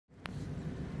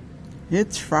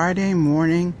It's Friday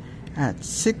morning at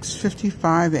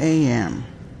 6:55 a.m.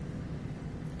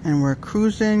 and we're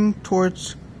cruising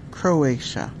towards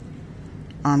Croatia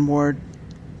on board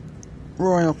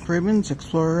Royal Caribbean's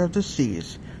Explorer of the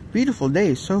Seas. Beautiful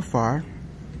day so far.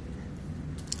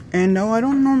 And no, I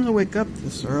don't normally wake up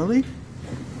this early.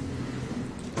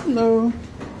 Hello.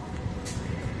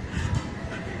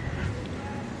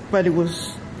 But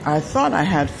I thought I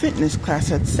had fitness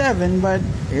class at 7, but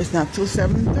it's not till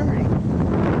 7:30.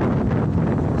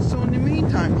 So in the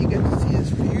meantime, you get to see this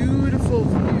beautiful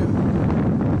view.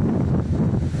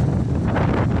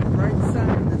 Bright sun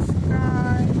in the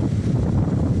sky.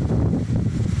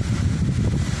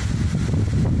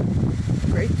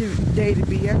 Great day to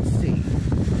be at sea.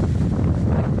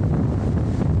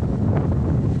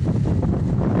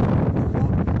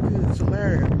 Walking through this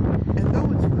area, and though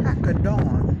it's crack of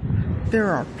dawn,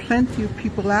 there are plenty of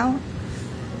people out,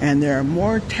 and there are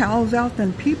more towels out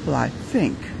than people, I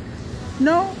think.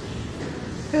 No,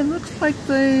 it looks like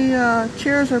the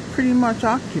chairs are pretty much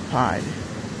occupied.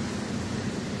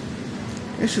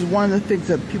 This is one of the things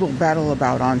that people battle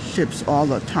about on ships all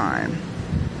the time,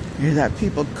 is that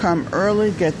people come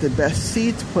early, get the best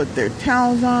seats, put their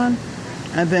towels on,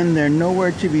 and then they're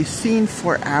nowhere to be seen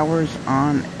for hours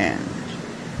on end.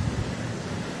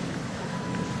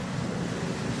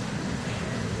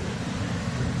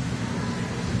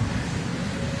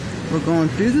 We're going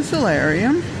through the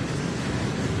solarium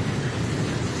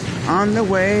on the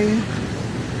way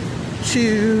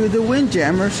to the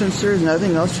Windjammer, since there's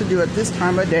nothing else to do at this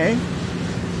time of day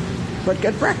but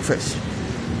get breakfast.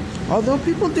 Although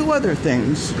people do other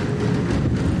things.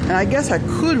 And I guess I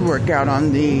could work out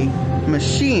on the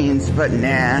machines, but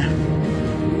nah.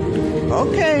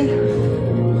 Okay.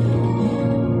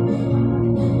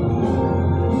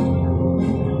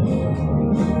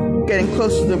 Getting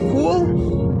close to the pool.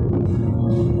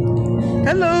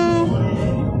 Hello,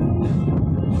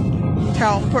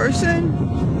 towel person.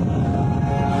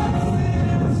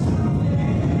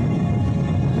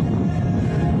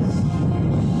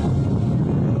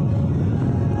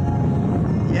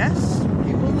 Yes,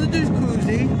 people in the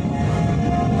jacuzzi.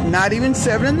 Not even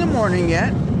 7 in the morning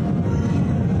yet.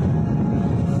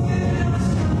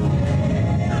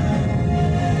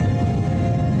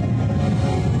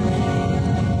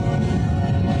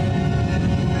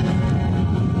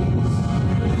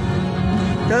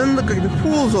 Doesn't look like the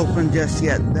pool's open just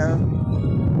yet, though.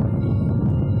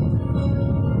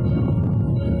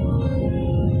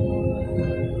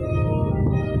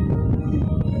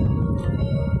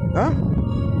 Oh.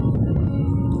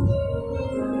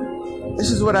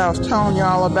 This is what I was telling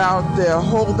y'all about the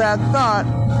hold that thought.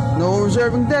 No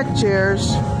reserving deck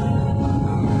chairs.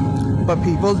 But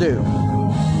people do.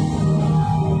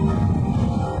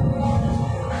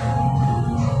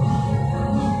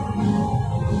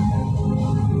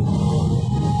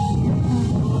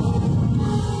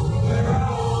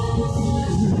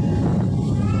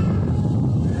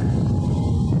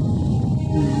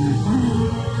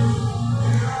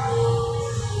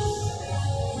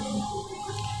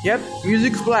 Yep,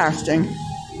 music's blasting.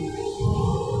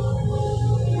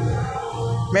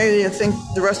 Maybe I think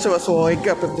the rest of us will wake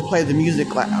up if they play the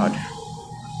music loud.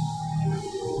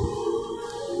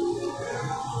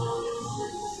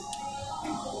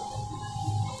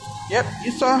 Yep,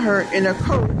 you saw her in a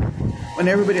coat when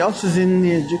everybody else is in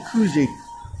the jacuzzi.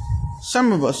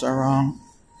 Some of us are wrong.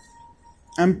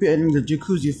 I'm betting the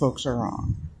jacuzzi folks are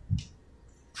wrong.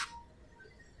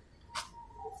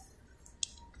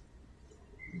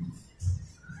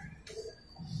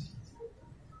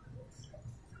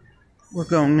 We're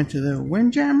going into the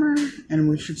Windjammer, and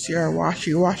we should see our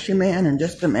washy man in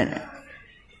just a minute.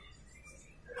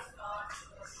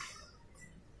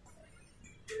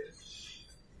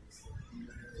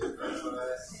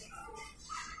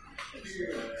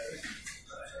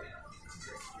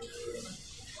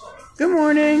 Good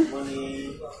morning.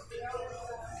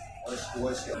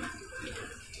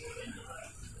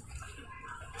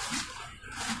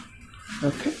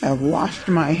 Okay, I've washed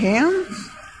my hands.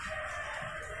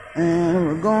 And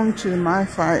we're going to my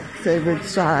favorite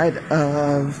side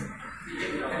of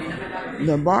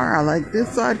the bar. I like this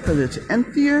side because it's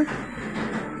emptier.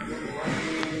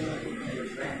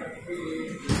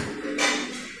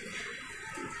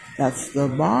 That's the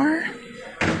bar,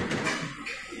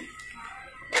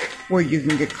 where you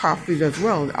can get coffees as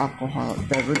well as alcoholic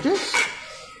beverages.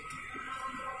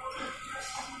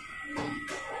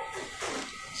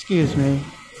 Excuse me.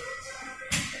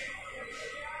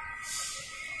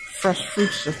 Fresh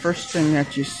fruit's the first thing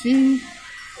that you see,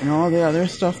 and all the other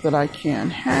stuff that I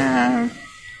can't have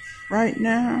right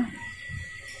now.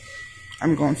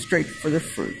 I'm going straight for the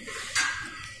fruit.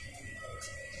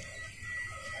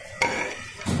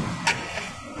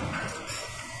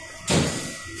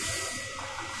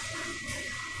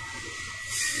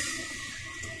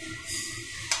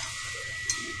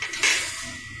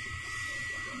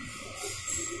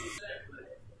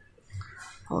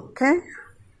 Okay,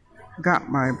 got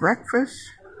my breakfast,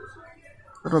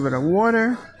 a little bit of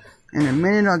water. In a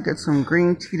minute I'll get some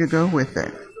green tea to go with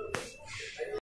it.